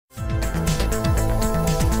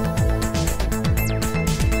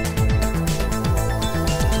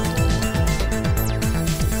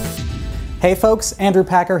Hey folks, Andrew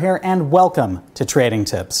Packer here, and welcome to Trading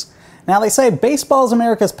Tips. Now they say baseball is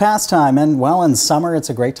America's pastime, and well, in summer it's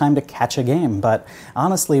a great time to catch a game. But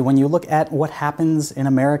honestly, when you look at what happens in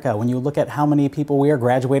America, when you look at how many people we are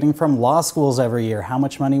graduating from law schools every year, how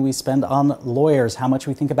much money we spend on lawyers, how much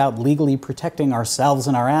we think about legally protecting ourselves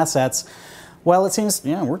and our assets, well, it seems,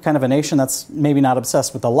 we're kind of a nation that's maybe not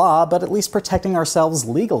obsessed with the law, but at least protecting ourselves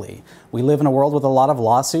legally. We live in a world with a lot of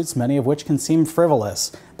lawsuits, many of which can seem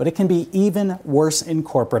frivolous, but it can be even worse in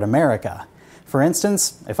corporate America. For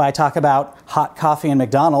instance, if I talk about hot coffee and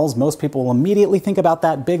McDonald's, most people will immediately think about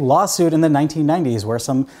that big lawsuit in the 1990s where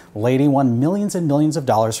some lady won millions and millions of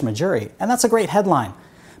dollars from a jury. And that's a great headline.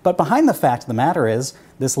 But behind the fact of the matter is,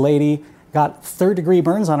 this lady got third-degree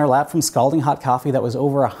burns on her lap from scalding hot coffee that was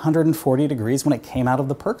over 140 degrees when it came out of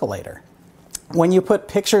the percolator. When you put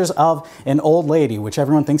pictures of an old lady, which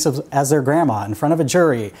everyone thinks of as their grandma, in front of a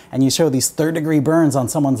jury, and you show these third-degree burns on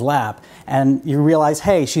someone's lap, and you realize,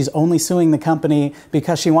 hey, she's only suing the company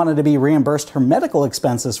because she wanted to be reimbursed her medical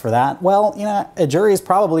expenses for that, well, a jury is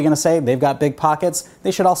probably going to say they've got big pockets.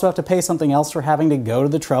 They should also have to pay something else for having to go to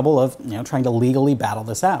the trouble of, trying to legally battle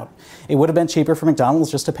this out. It would have been cheaper for McDonald's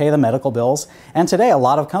just to pay the medical bills. And today, a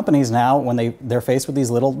lot of companies now, when they're faced with these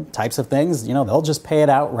little types of things, they'll just pay it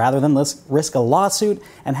out rather than risk a lawsuit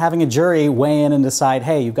and having a jury weigh in and decide,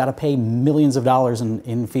 hey, you've got to pay millions of dollars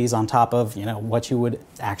in fees on top of, what you would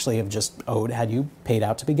actually have just owed had you paid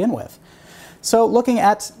out to begin with. So looking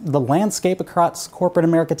at the landscape across corporate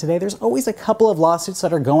America today, there's always a couple of lawsuits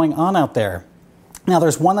that are going on out there. Now,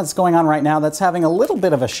 there's one that's going on right now that's having a little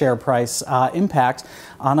bit of a share price impact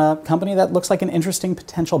on a company that looks like an interesting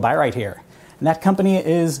potential buy right here. And that company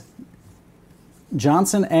is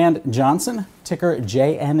Johnson & Johnson, ticker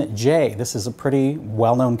JNJ. This is a pretty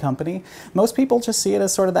well-known company. Most people just see it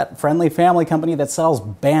as sort of that friendly family company that sells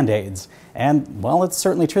Band-Aids. And, well, it's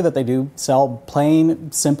certainly true that they do sell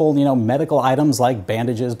plain, simple, medical items like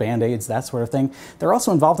bandages, Band-Aids, that sort of thing. They're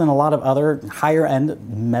also involved in a lot of other higher-end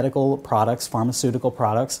medical products, pharmaceutical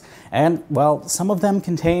products. And, well, some of them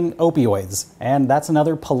contain opioids. And that's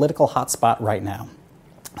another political hotspot right now.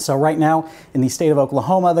 So right now, in the state of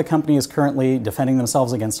Oklahoma, the company is currently defending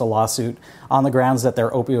themselves against a lawsuit on the grounds that their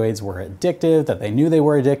opioids were addictive, that they knew they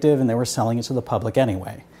were addictive, and they were selling it to the public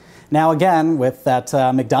anyway. Now again, with that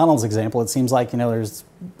McDonald's example, it seems like, there's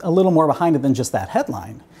a little more behind it than just that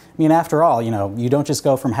headline. I mean, after all, you don't just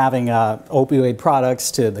go from having opioid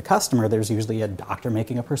products to the customer. There's usually a doctor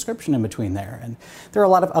making a prescription in between there. And there are a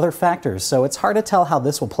lot of other factors. So it's hard to tell how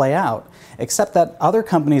this will play out, except that other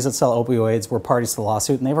companies that sell opioids were parties to the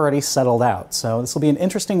lawsuit and they've already settled out. So this will be an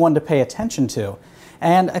interesting one to pay attention to.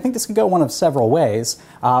 And I think this could go one of several ways.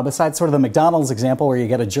 Besides sort of the McDonald's example where you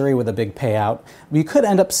get a jury with a big payout, you could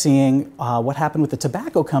end up seeing what happened with the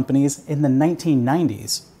tobacco companies in the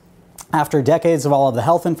 1990s. After decades of all of the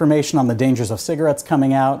health information on the dangers of cigarettes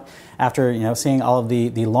coming out, after seeing all of the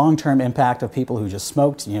long-term impact of people who just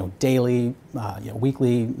smoked daily,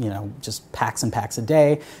 weekly, just packs and packs a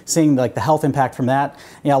day, seeing like the health impact from that,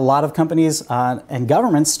 a lot of companies and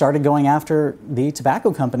governments started going after the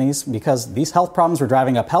tobacco companies because these health problems were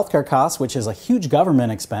driving up healthcare costs, which is a huge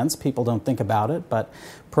government expense. People don't think about it, but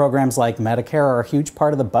programs like Medicare are a huge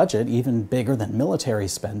part of the budget, even bigger than military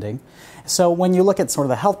spending. So when you look at sort of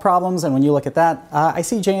the health problems and when you look at that, I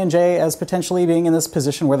see J&J as potentially being in this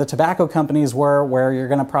position where the tobacco companies were, where you're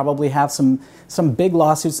going to probably have some big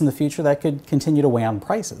lawsuits in the future that could continue to weigh on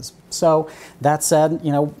prices. So that said,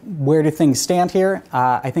 where do things stand here?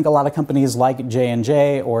 I think a lot of companies like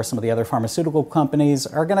J&J or some of the other pharmaceutical companies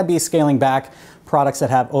are going to be scaling back products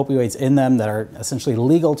that have opioids in them that are essentially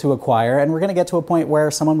legal to acquire. And we're going to get to a point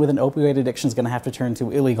where someone with an opioid addiction is going to have to turn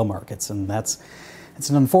to illegal markets. And it's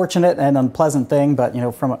an unfortunate and unpleasant thing, but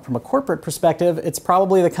from a corporate perspective, it's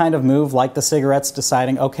probably the kind of move like the cigarettes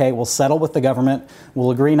deciding, okay, we'll settle with the government, we'll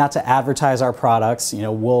agree not to advertise our products,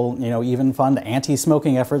 we'll even fund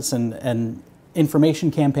anti-smoking efforts and information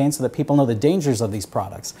campaigns so that people know the dangers of these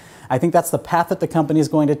products. I think that's the path that the company is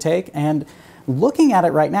going to take, and looking at it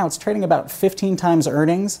right now, it's trading about 15 times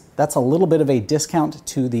earnings. That's a little bit of a discount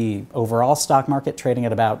to the overall stock market, trading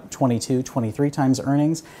at about 22, 23 times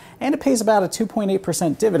earnings. And it pays about a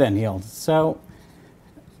 2.8% dividend yield. So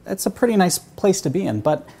it's a pretty nice place to be in.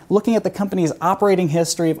 But looking at the company's operating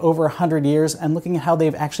history of over 100 years and looking at how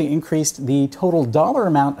they've actually increased the total dollar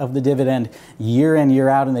amount of the dividend year in, year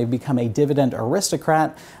out, and they've become a dividend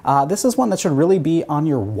aristocrat, this is one that should really be on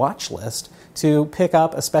your watch list to pick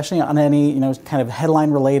up, especially on any kind of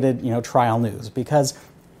headline-related trial news. Because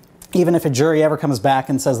even if a jury ever comes back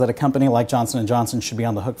and says that a company like Johnson & Johnson should be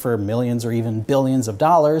on the hook for millions or even billions of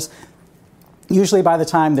dollars, Usually by the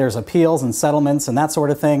time there's appeals and settlements and that sort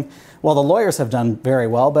of thing, well, the lawyers have done very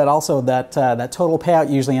well, but also that total payout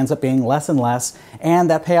usually ends up being less and less, and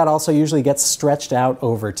that payout also usually gets stretched out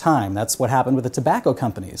over time. That's what happened with the tobacco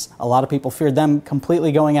companies. A lot of people feared them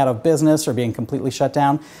completely going out of business or being completely shut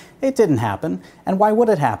down. It didn't happen. And why would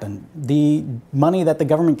it happen? The money that the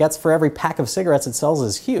government gets for every pack of cigarettes it sells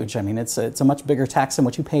is huge. I mean, it's a much bigger tax than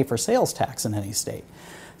what you pay for sales tax in any state.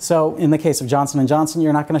 So in the case of Johnson & Johnson,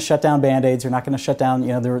 you're not going to shut down Band-Aids, you're not going to shut down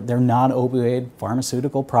their non-opioid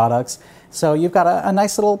pharmaceutical products. So you've got a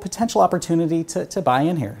nice little potential opportunity to buy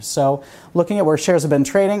in here. So looking at where shares have been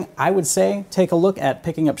trading, I would say take a look at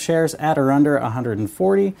picking up shares at or under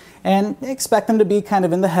 140 and expect them to be kind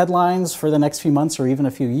of in the headlines for the next few months or even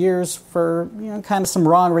a few years for kind of some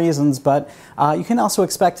wrong reasons. But you can also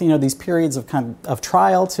expect these periods of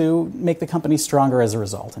trial to make the company stronger as a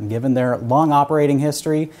result. And given their long operating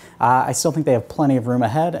history, I still think they have plenty of room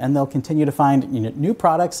ahead, and they'll continue to find new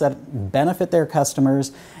products that benefit their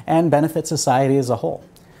customers and benefit society as a whole.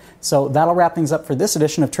 So that'll wrap things up for this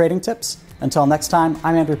edition of Trading Tips. Until next time,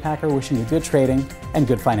 I'm Andrew Packer, wishing you good trading and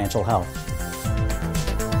good financial health.